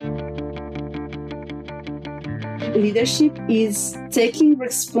Leadership is taking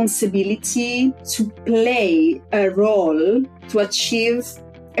responsibility to play a role to achieve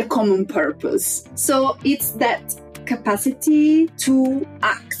a common purpose. So it's that capacity to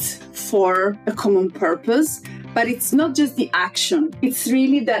act for a common purpose, but it's not just the action. It's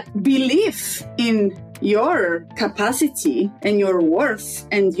really that belief in your capacity and your worth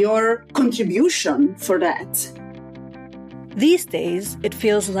and your contribution for that. These days, it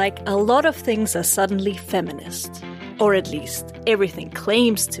feels like a lot of things are suddenly feminist, or at least everything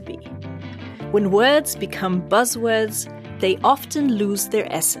claims to be. When words become buzzwords, they often lose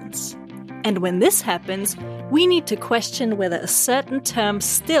their essence. And when this happens, we need to question whether a certain term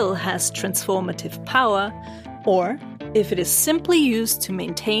still has transformative power, or if it is simply used to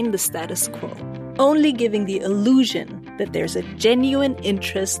maintain the status quo, only giving the illusion that there's a genuine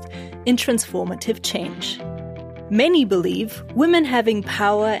interest in transformative change. Many believe women having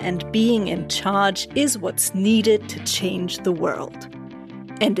power and being in charge is what's needed to change the world.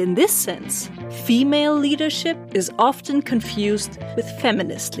 And in this sense, female leadership is often confused with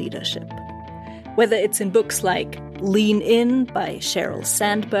feminist leadership. Whether it's in books like Lean In by Sheryl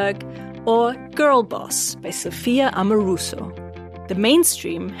Sandberg or Girl Boss by Sophia Amoruso, the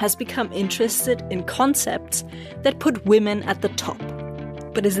mainstream has become interested in concepts that put women at the top.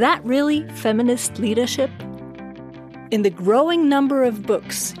 But is that really feminist leadership? In the growing number of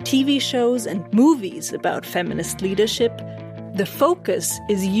books, TV shows, and movies about feminist leadership, the focus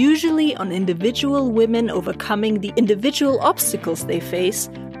is usually on individual women overcoming the individual obstacles they face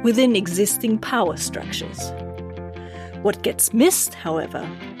within existing power structures. What gets missed, however,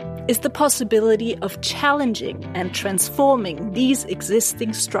 is the possibility of challenging and transforming these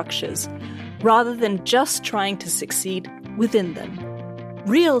existing structures rather than just trying to succeed within them.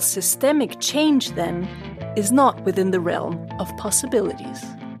 Real systemic change, then, is not within the realm of possibilities.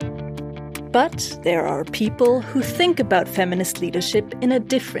 But there are people who think about feminist leadership in a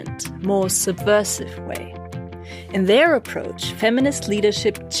different, more subversive way. In their approach, feminist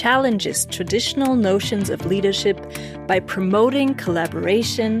leadership challenges traditional notions of leadership by promoting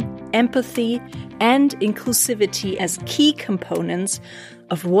collaboration, empathy, and inclusivity as key components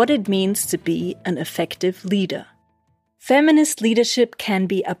of what it means to be an effective leader. Feminist leadership can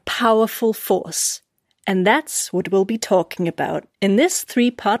be a powerful force, and that's what we'll be talking about in this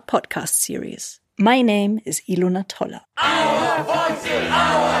 3-part podcast series. My name is Ilona Toller. Our voices,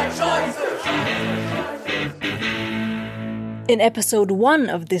 our choices. In episode 1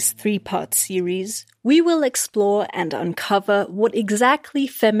 of this 3-part series, we will explore and uncover what exactly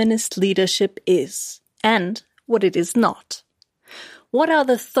feminist leadership is and what it is not. What are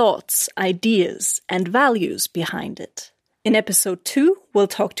the thoughts, ideas, and values behind it? In episode 2, we'll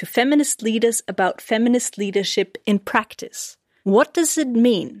talk to feminist leaders about feminist leadership in practice. What does it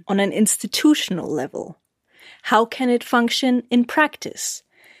mean on an institutional level? How can it function in practice?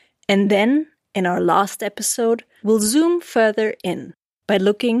 And then, in our last episode, we'll zoom further in by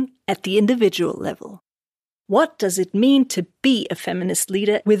looking at the individual level. What does it mean to be a feminist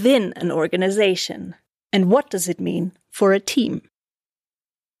leader within an organization? And what does it mean for a team?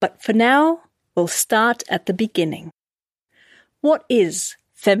 But for now, we'll start at the beginning. What is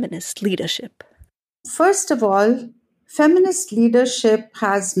feminist leadership? First of all, feminist leadership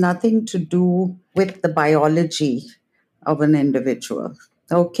has nothing to do with the biology of an individual,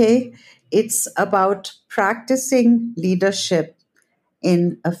 okay? It's about practicing leadership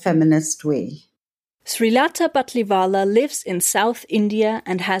in a feminist way. Srilata Batliwala lives in South India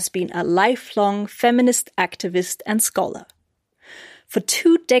and has been a lifelong feminist activist and scholar. For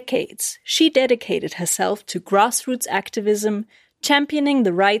 2 decades, she dedicated herself to grassroots activism, championing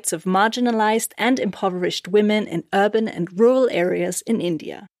the rights of marginalized and impoverished women in urban and rural areas in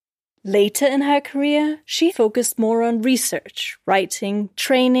India. Later in her career, she focused more on research, writing,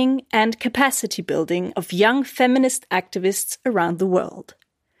 training, and capacity building of young feminist activists around the world.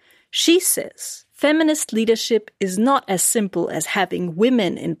 She says feminist leadership is not as simple as having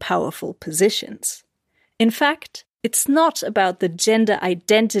women in powerful positions. In fact, it's not about the gender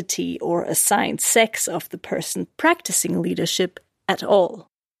identity or assigned sex of the person practicing leadership at all.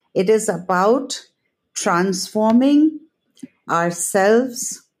 It is about transforming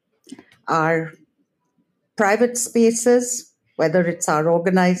ourselves, our private spaces, whether it's our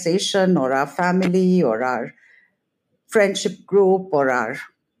organization or our family or our friendship group or our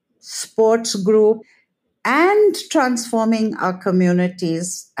sports group, and transforming our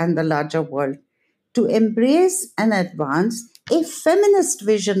communities and the larger world to embrace and advance a feminist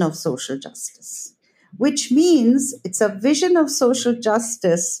vision of social justice, which means it's a vision of social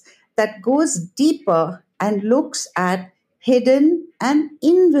justice that goes deeper and looks at hidden and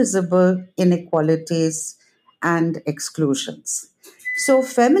invisible inequalities and exclusions. So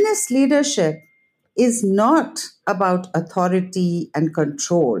feminist leadership is not about authority and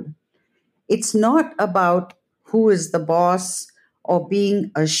control. It's not about who is the boss or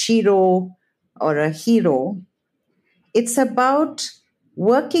being a shiro or a hero. It's about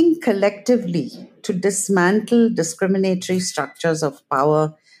working collectively to dismantle discriminatory structures of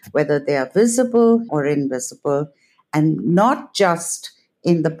power, whether they are visible or invisible, and not just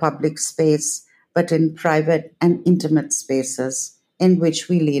in the public space, but in private and intimate spaces in which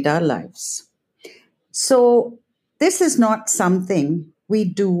we lead our lives. So, this is not something we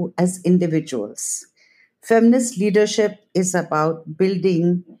do as individuals. Feminist leadership is about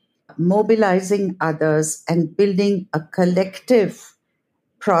building, mobilizing others, and building a collective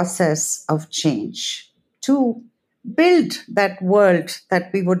process of change to build that world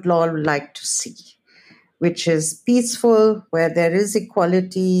that we would all like to see, which is peaceful, where there is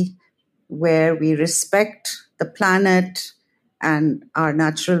equality, where we respect the planet and our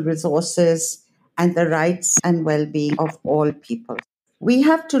natural resources and the rights and well-being of all people. We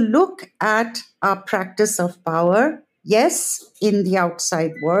have to look at our practice of power, yes, in the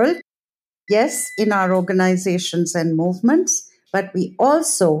outside world, yes, in our organizations and movements, but we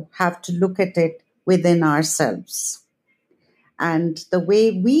also have to look at it within ourselves. And the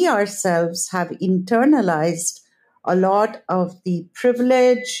way we ourselves have internalized a lot of the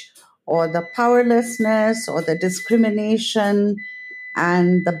privilege or the powerlessness or the discrimination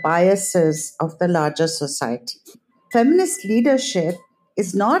and the biases of the larger society. Feminist leadership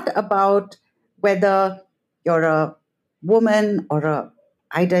is not about whether you're a woman or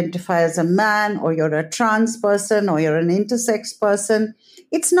identify as a man, or you're a trans person, or you're an intersex person.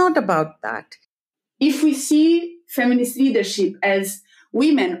 It's not about that. If we see feminist leadership as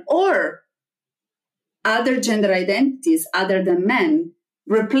women or other gender identities other than men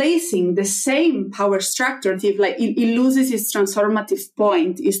replacing the same power structure, like it loses its transformative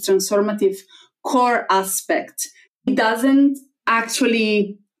point, its transformative core aspect. It doesn't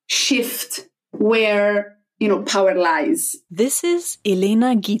actually shift where power lies. This is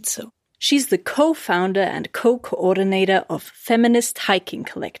Elena Gizzo. She's the co-founder and co-coordinator of Feminist Hiking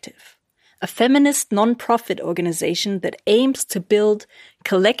Collective, a feminist non-profit organization that aims to build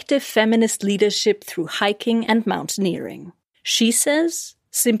collective feminist leadership through hiking and mountaineering. She says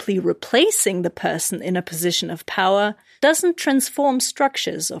simply replacing the person in a position of power doesn't transform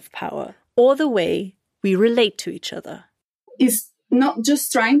structures of power or the way we relate to each other. It's not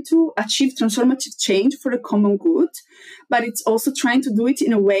just trying to achieve transformative change for the common good, but it's also trying to do it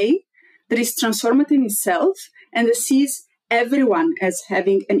in a way that is transformative in itself and that sees everyone as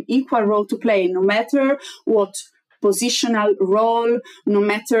having an equal role to play, no matter what positional role, no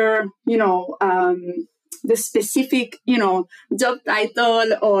matter, the specific, job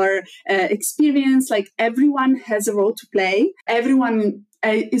title or experience. Like, everyone has a role to play. Everyone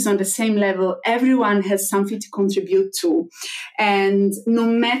is on the same level. Everyone has something to contribute to. And no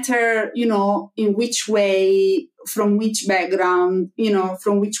matter, in which way, from which background,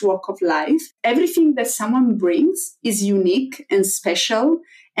 from which walk of life, everything that someone brings is unique and special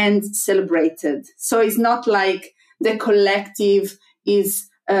and celebrated. So it's not like the collective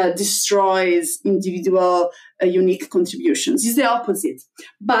destroys individual unique contributions. It's the opposite.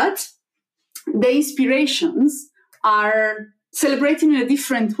 But the inspirations are celebrated in a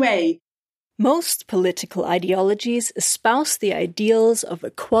different way. Most political ideologies espouse the ideals of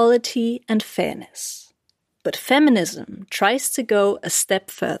equality and fairness. But feminism tries to go a step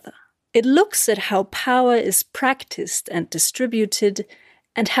further. It looks at how power is practiced and distributed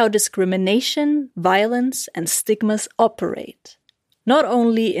and how discrimination, violence, and stigmas operate. Not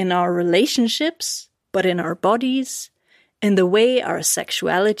only in our relationships, but in our bodies, in the way our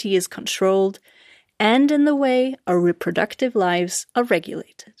sexuality is controlled, and in the way our reproductive lives are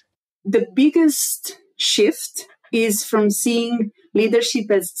regulated. The biggest shift is from seeing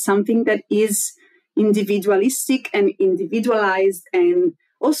leadership as something that is individualistic and individualized and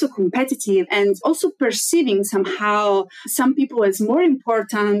also competitive, and also perceiving somehow some people as more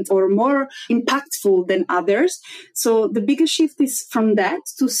important or more impactful than others. So the biggest shift is from that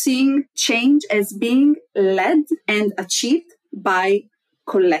to seeing change as being led and achieved by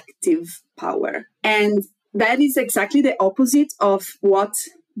collective power. And that is exactly the opposite of what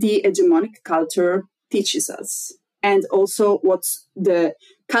the hegemonic culture teaches us, and also what the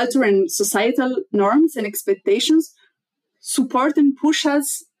culture and societal norms and expectations support and push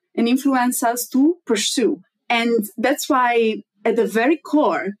us and influence us to pursue. And that's why at the very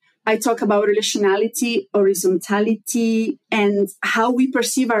core, I talk about relationality, horizontality, and how we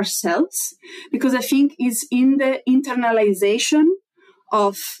perceive ourselves, because I think it's in the internalization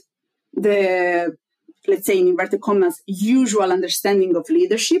of the let's say in inverted commas, usual understanding of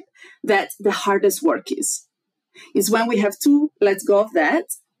leadership, that the hardest work is when we have to let go of that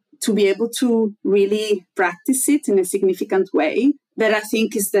to be able to really practice it in a significant way. That I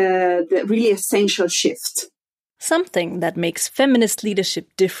think is the really essential shift. Something that makes feminist leadership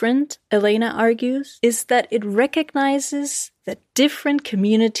different, Elena argues, is that it recognizes that different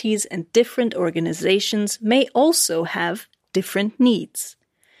communities and different organizations may also have different needs.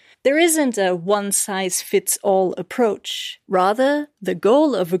 There isn't a one-size-fits-all approach. Rather, the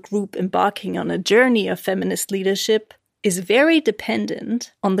goal of a group embarking on a journey of feminist leadership is very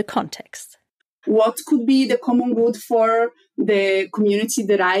dependent on the context. What could be the common good for the community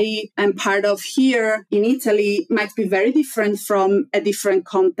that I am part of here in Italy might be very different from a different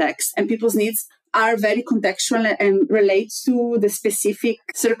context. And people's needs are very contextual and relate to the specific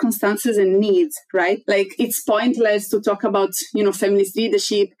circumstances and needs, right? Like it's pointless to talk about, feminist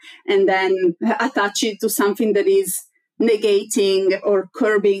leadership and then attach it to something that is negating or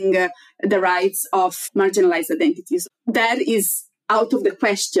curbing the rights of marginalized identities. That is out of the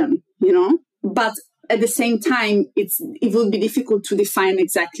question, But at the same time, it would be difficult to define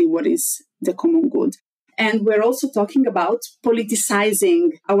exactly what is the common good. And we're also talking about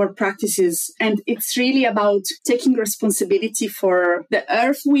politicizing our practices. And it's really about taking responsibility for the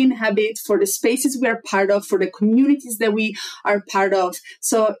earth we inhabit, for the spaces we are part of, for the communities that we are part of.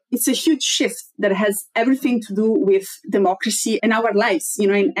 So it's a huge shift that has everything to do with democracy and our lives,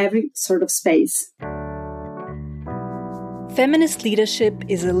 in every sort of space. Feminist leadership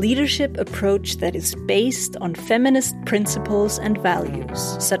is a leadership approach that is based on feminist principles and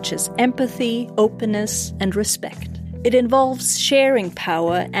values, such as empathy, openness, and respect. It involves sharing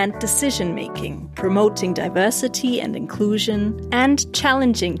power and decision-making, promoting diversity and inclusion, and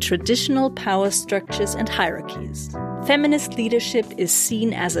challenging traditional power structures and hierarchies. Feminist leadership is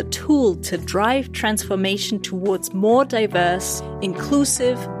seen as a tool to drive transformation towards more diverse,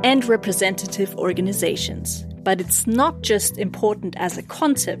 inclusive, and representative organizations. But it's not just important as a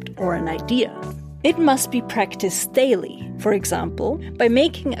concept or an idea. It must be practiced daily, for example, by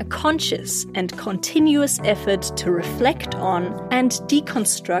making a conscious and continuous effort to reflect on and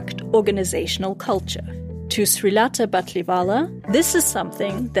deconstruct organizational culture. To Srilata Batlivala, this is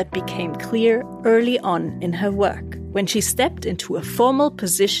something that became clear early on in her work, when she stepped into a formal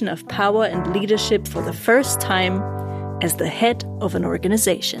position of power and leadership for the first time as the head of an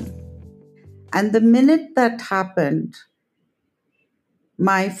organization. And the minute that happened,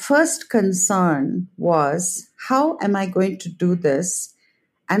 my first concern was, how am I going to do this?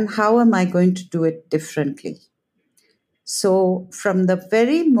 And how am I going to do it differently? So from the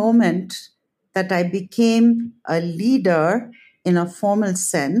very moment that I became a leader in a formal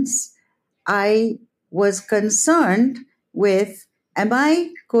sense, I was concerned with, am I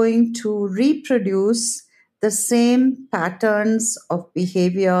going to reproduce the same patterns of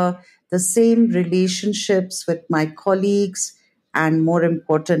behavior, the same relationships with my colleagues, and more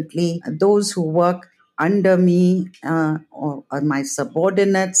importantly, those who work under me or my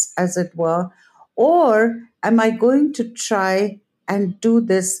subordinates, as it were? Or am I going to try and do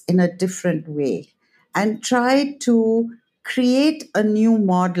this in a different way and try to create a new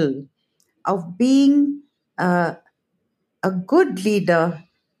model of being a good leader,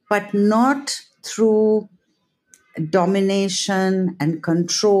 but not through domination and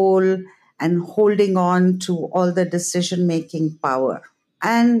control and holding on to all the decision-making power.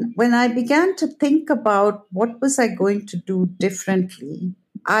 And when I began to think about what was I going to do differently,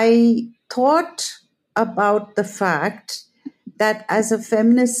 I thought about the fact that as a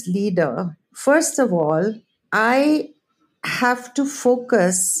feminist leader, first of all, I have to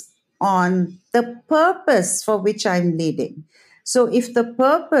focus on the purpose for which I'm leading. So if the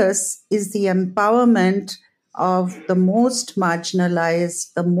purpose is the empowerment of the most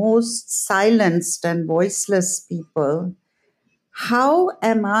marginalized, the most silenced and voiceless people, how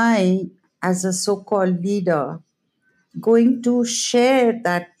am I, as a so-called leader, going to share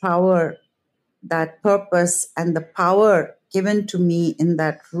that power, that purpose, and the power given to me in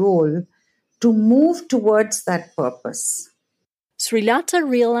that role to move towards that purpose? Srilata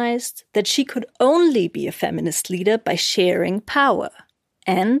realized that she could only be a feminist leader by sharing power.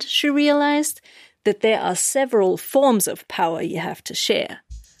 And she realized that there are several forms of power you have to share,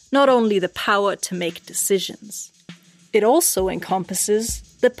 not only the power to make decisions. It also encompasses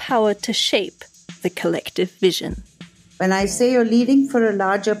the power to shape the collective vision. When I say you're leading for a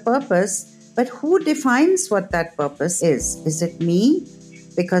larger purpose, but who defines what that purpose is? Is it me?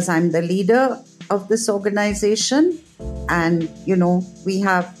 Because I'm the leader of this organization and, we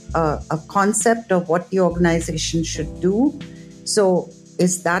have a concept of what the organization should do. So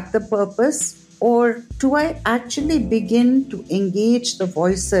is that the purpose? Or do I actually begin to engage the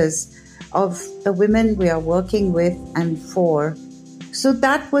voices of the women we are working with and for? So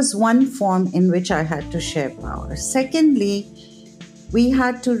that was one form in which I had to share power. Secondly, we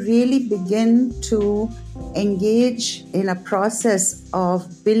had to really begin to engage in a process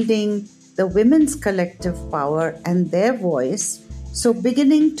of building the women's collective power and their voice. So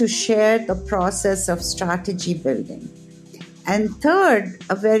beginning to share the process of strategy building. And third,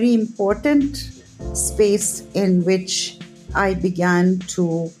 a very important space in which I began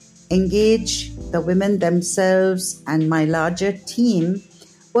to engage the women themselves and my larger team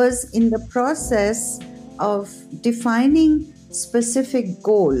was in the process of defining specific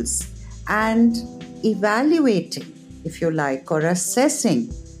goals and evaluating, if you like, or assessing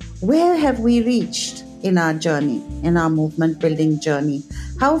where have we reached in our journey, in our movement building journey.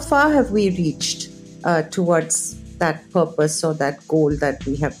 How far have we reached towards that purpose or that goal that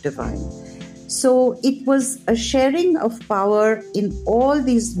we have defined? So it was a sharing of power in all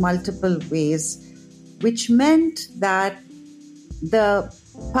these multiple ways, which meant that the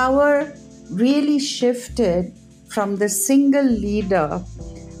power really shifted from the single leader,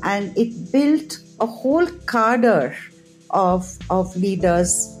 and it built a whole cadre of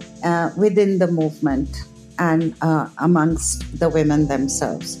leaders within the movement and amongst the women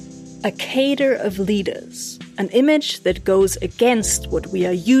themselves. A cadre of leaders, an image that goes against what we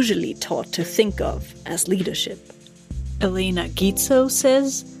are usually taught to think of as leadership. Elena Gizzo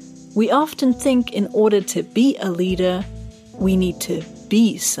says, we often think in order to be a leader, we need to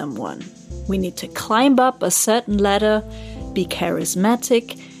be someone. We need to climb up a certain ladder, be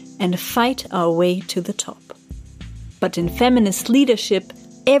charismatic, and fight our way to the top. But in feminist leadership,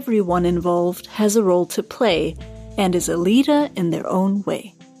 everyone involved has a role to play and is a leader in their own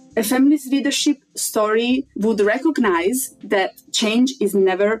way. A feminist leadership story would recognize that change is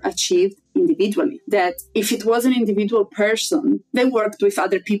never achieved individually. That if it was an individual person, they worked with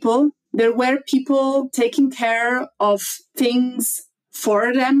other people. There were people taking care of things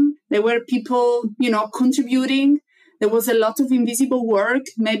for them. There were people, contributing. There was a lot of invisible work,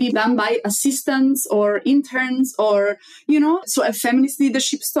 maybe done by assistants or interns or, So a feminist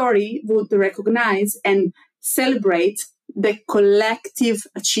leadership story would recognize and celebrate the collective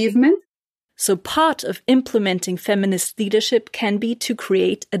achievement. So part of implementing feminist leadership can be to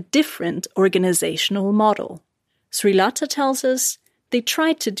create a different organizational model. Srilata tells us they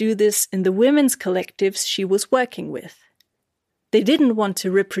tried to do this in the women's collectives she was working with. They didn't want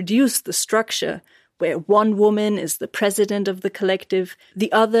to reproduce the structure where one woman is the president of the collective,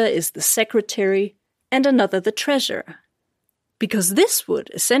 the other is the secretary, and another the treasurer. Because this would,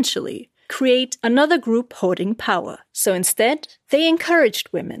 essentially, create another group holding power. So instead, they encouraged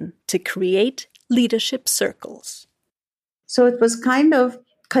women to create leadership circles. So it was kind of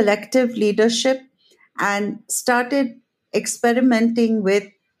collective leadership and started experimenting with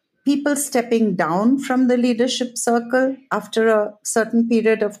people stepping down from the leadership circle after a certain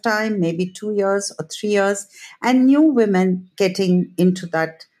period of time, maybe 2 years or 3 years, and new women getting into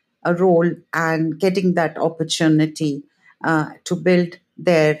that role and getting that opportunity to build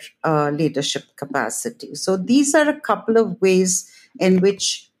their leadership capacity. So these are a couple of ways in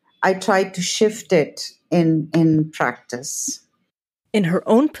which I tried to shift it in practice. In her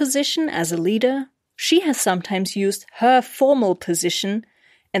own position as a leader, she has sometimes used her formal position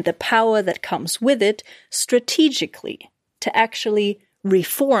and the power that comes with it strategically to actually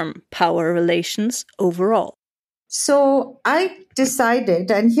reform power relations overall. So I decided,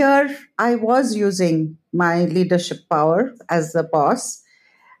 and here I was using my leadership power as the boss,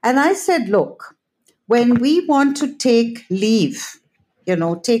 and I said, look, when we want to take leave,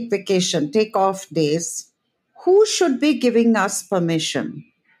 take vacation, take off days, who should be giving us permission?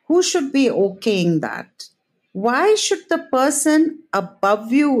 Who should be okaying that? Why should the person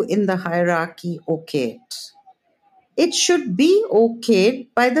above you in the hierarchy okay it? It should be okayed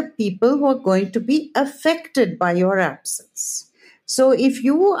by the people who are going to be affected by your absence. So if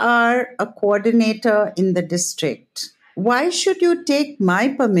you are a coordinator in the district, why should you take my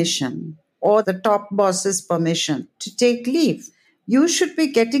permission or the top boss's permission to take leave? You should be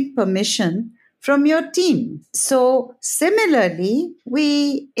getting permission from your team. So similarly,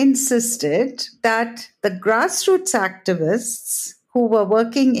 we insisted that the grassroots activists who were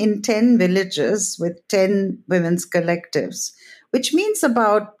working in 10 villages with 10 women's collectives, which means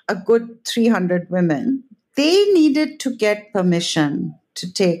about a good 300 women, they needed to get permission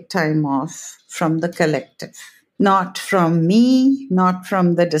to take time off from the collective. Not from me, not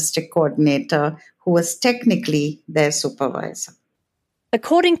from the district coordinator, who was technically their supervisor.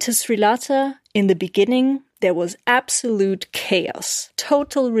 According to Srilata, in the beginning, there was absolute chaos,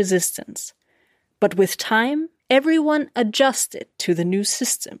 total resistance. But with time, everyone adjusted to the new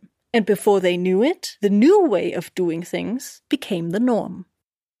system. And before they knew it, the new way of doing things became the norm.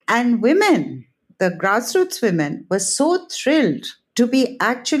 And women, the grassroots women, were so thrilled to be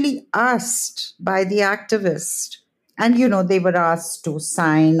actually asked by the activist. And, they were asked to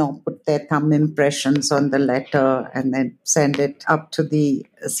sign or put their thumb impressions on the letter and then send it up to the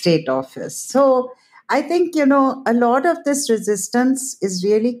state office. So I think, a lot of this resistance is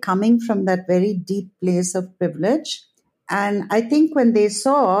really coming from that very deep place of privilege. And I think when they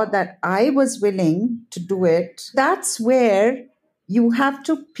saw that I was willing to do it, that's where you have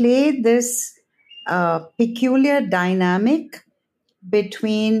to play this peculiar dynamic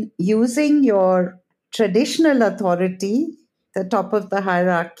between using your traditional authority, the top of the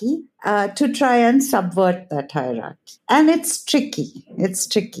hierarchy, to try and subvert that hierarchy. And it's tricky. It's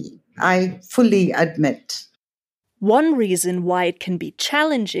tricky. I fully admit. One reason why it can be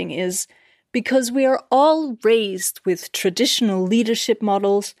challenging is because we are all raised with traditional leadership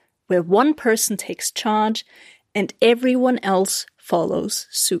models where one person takes charge and everyone else follows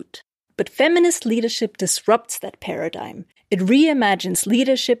suit. But feminist leadership disrupts that paradigm. It reimagines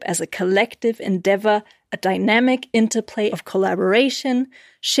leadership as a collective endeavor, a dynamic interplay of collaboration,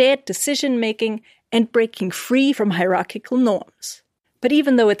 shared decision-making, and breaking free from hierarchical norms. But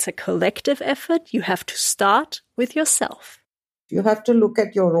even though it's a collective effort, you have to start with yourself. You have to look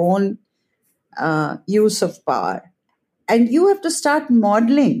at your own use of power. And you have to start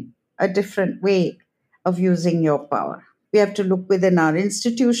modeling a different way of using your power. We have to look within our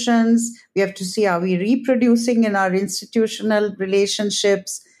institutions. We have to see, are we reproducing in our institutional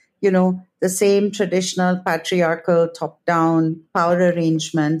relationships, the same traditional patriarchal top-down power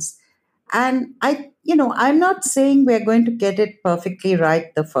arrangements. And I'm not saying we're going to get it perfectly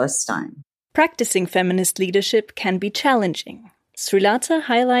right the first time. Practicing feminist leadership can be challenging. Srilata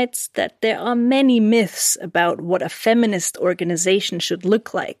highlights that there are many myths about what a feminist organization should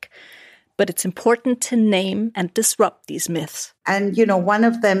look like. But it's important to name and disrupt these myths. And, one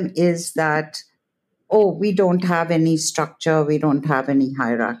of them is that, we don't have any structure, we don't have any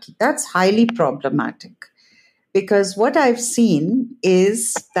hierarchy. That's highly problematic. Because what I've seen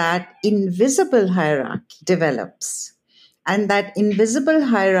is that invisible hierarchy develops. And that invisible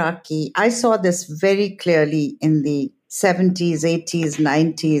hierarchy, I saw this very clearly in the 70s, 80s,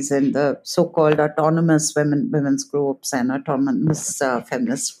 90s, and the so-called autonomous women's groups and autonomous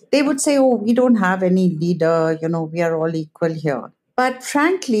feminists. They would say, we don't have any leader, we are all equal here. But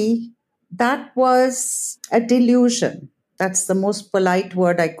frankly, that was a delusion. That's the most polite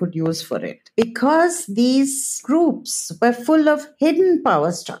word I could use for it. Because these groups were full of hidden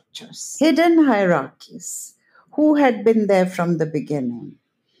power structures, hidden hierarchies. Who had been there from the beginning?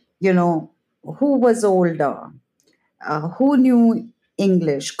 Who was older? Who knew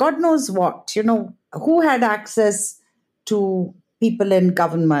English? God knows what, who had access to people in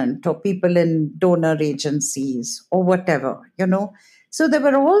government or people in donor agencies or whatever, So there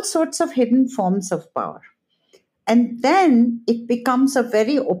were all sorts of hidden forms of power. And then it becomes a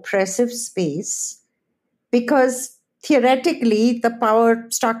very oppressive space because theoretically the power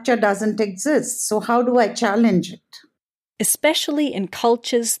structure doesn't exist. So how do I challenge it? Especially in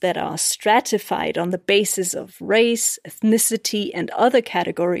cultures that are stratified on the basis of race, ethnicity, and other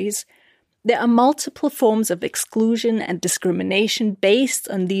categories, there are multiple forms of exclusion and discrimination based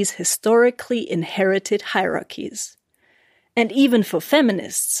on these historically inherited hierarchies. And even for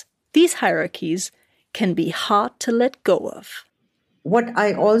feminists, these hierarchies can be hard to let go of. What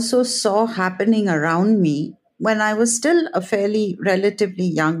I also saw happening around me when I was still a fairly relatively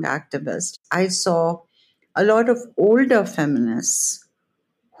young activist, I saw a lot of older feminists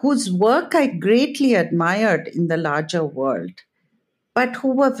whose work I greatly admired in the larger world, but who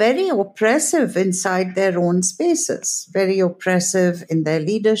were very oppressive inside their own spaces, very oppressive in their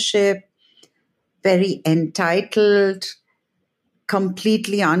leadership, very entitled,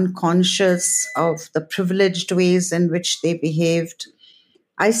 completely unconscious of the privileged ways in which they behaved.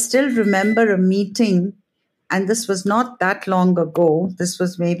 I still remember a meeting, and this was not that long ago. This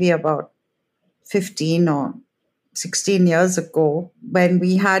was maybe about 15 or 16 years ago, when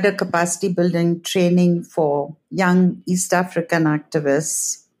we had a capacity building training for young East African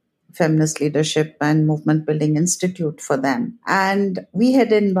activists, Feminist Leadership and Movement Building Institute for them. And we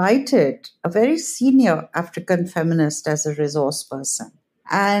had invited a very senior African feminist as a resource person.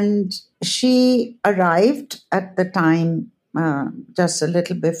 And she arrived at the time just a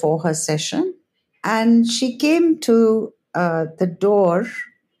little before her session. And she came to the door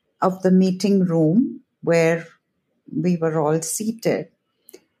of the meeting room where we were all seated.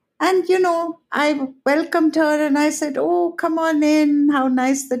 And, I welcomed her and I said, "Oh, come on in. How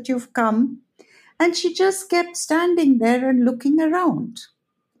nice that you've come." And she just kept standing there and looking around.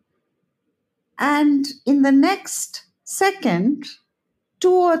 And in the next second,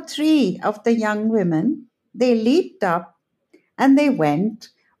 2 or 3 of the young women, they leaped up and they went.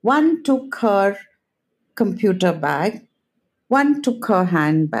 One took her computer bag, one took her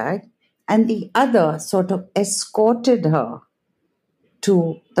handbag, and the other sort of escorted her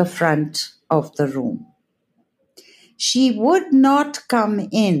to the front of the room. She would not come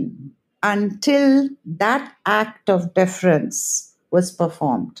in until that act of deference was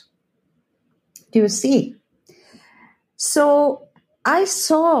performed. Do you see? So I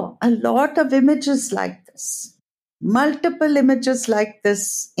saw a lot of images like this, multiple images like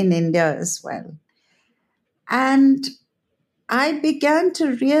this in India as well. And I began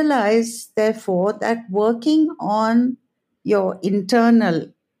to realize, therefore, that working on your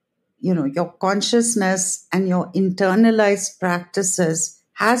internal, your consciousness and your internalized practices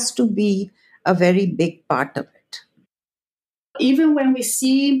has to be a very big part of it. Even when we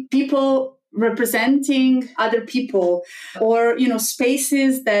see people representing other people or,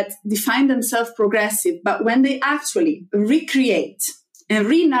 spaces that define themselves progressive, but when they actually recreate and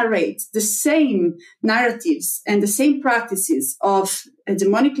re-narrate the same narratives and the same practices of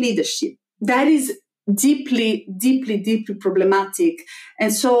hegemonic leadership, that is deeply, deeply, deeply problematic.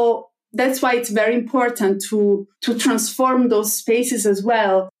 And so that's why it's very important to transform those spaces as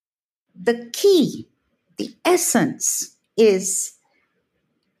well. The key, the essence is,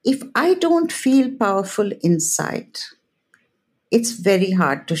 if I don't feel powerful inside, it's very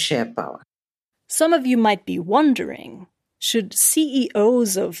hard to share power. Some of you might be wondering, should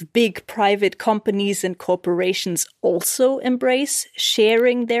CEOs of big private companies and corporations also embrace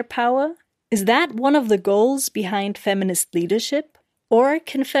sharing their power? Is that one of the goals behind feminist leadership? Or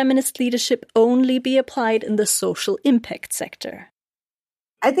can feminist leadership only be applied in the social impact sector?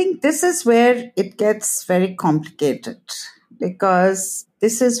 I think this is where it gets very complicated, because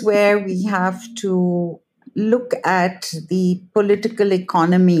this is where we have to look at the political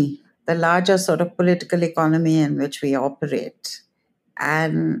economy, the larger sort of political economy in which we operate,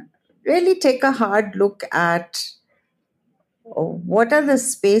 and really take a hard look at what are the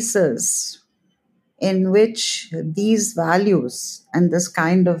spaces in which these values and this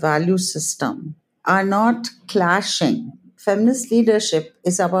kind of value system are not clashing. Feminist leadership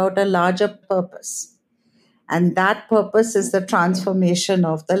is about a larger purpose. And that purpose is the transformation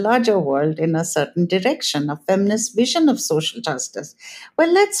of the larger world in a certain direction, a feminist vision of social justice.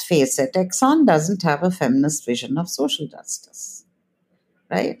 Well, let's face it, Exxon doesn't have a feminist vision of social justice,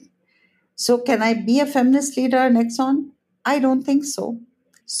 right? So can I be a feminist leader in Exxon? I don't think so.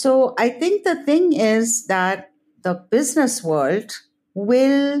 So I think the thing is that the business world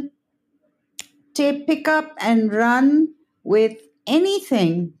will pick up and run with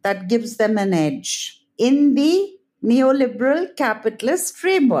anything that gives them an edge in the neoliberal capitalist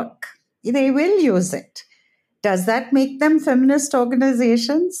framework. They will use it. Does that make them feminist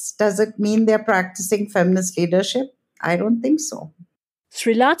organizations? Does it mean they're practicing feminist leadership? I don't think so.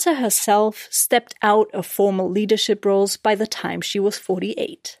 Srilata herself stepped out of formal leadership roles by the time she was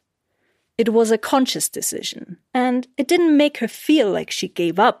 48. It was a conscious decision, and it didn't make her feel like she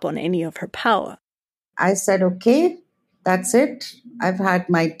gave up on any of her power. I said, okay, that's it. I've had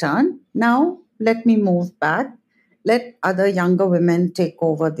my turn. Now let me move back. Let other younger women take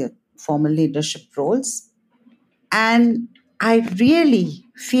over the formal leadership roles. And I really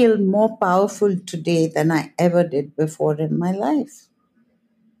feel more powerful today than I ever did before in my life.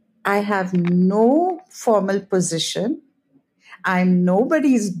 I have no formal position. I'm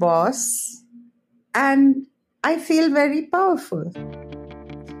nobody's boss. And I feel very powerful.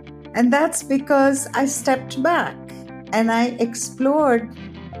 And that's because I stepped back and I explored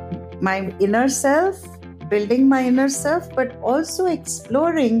my inner self, building my inner self, but also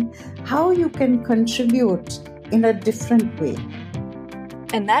exploring how you can contribute in a different way.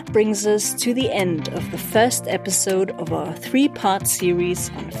 And that brings us to the end of the first episode of our 3-part series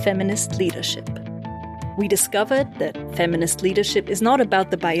on feminist leadership. We discovered that feminist leadership is not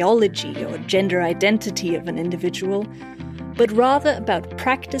about the biology or gender identity of an individual, but rather about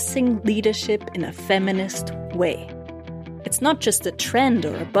practicing leadership in a feminist way. It's not just a trend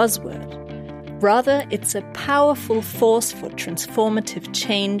or a buzzword. Rather, it's a powerful force for transformative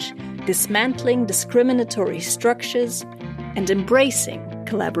change, dismantling discriminatory structures, and embracing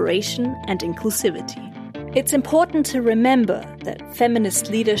collaboration and inclusivity. It's important to remember that feminist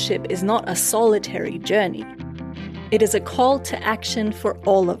leadership is not a solitary journey. It is a call to action for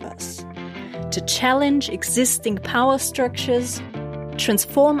all of us, to challenge existing power structures,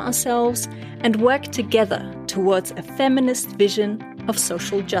 transform ourselves, and work together towards a feminist vision of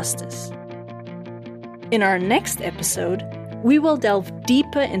social justice. In our next episode, we will delve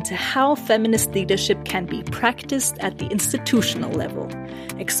deeper into how feminist leadership can be practiced at the institutional level,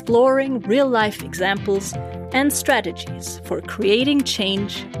 exploring real-life examples and strategies for creating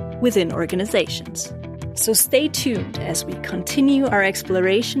change within organizations. So stay tuned as we continue our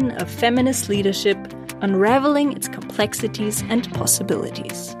exploration of feminist leadership, unraveling its complexities and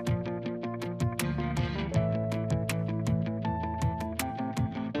possibilities.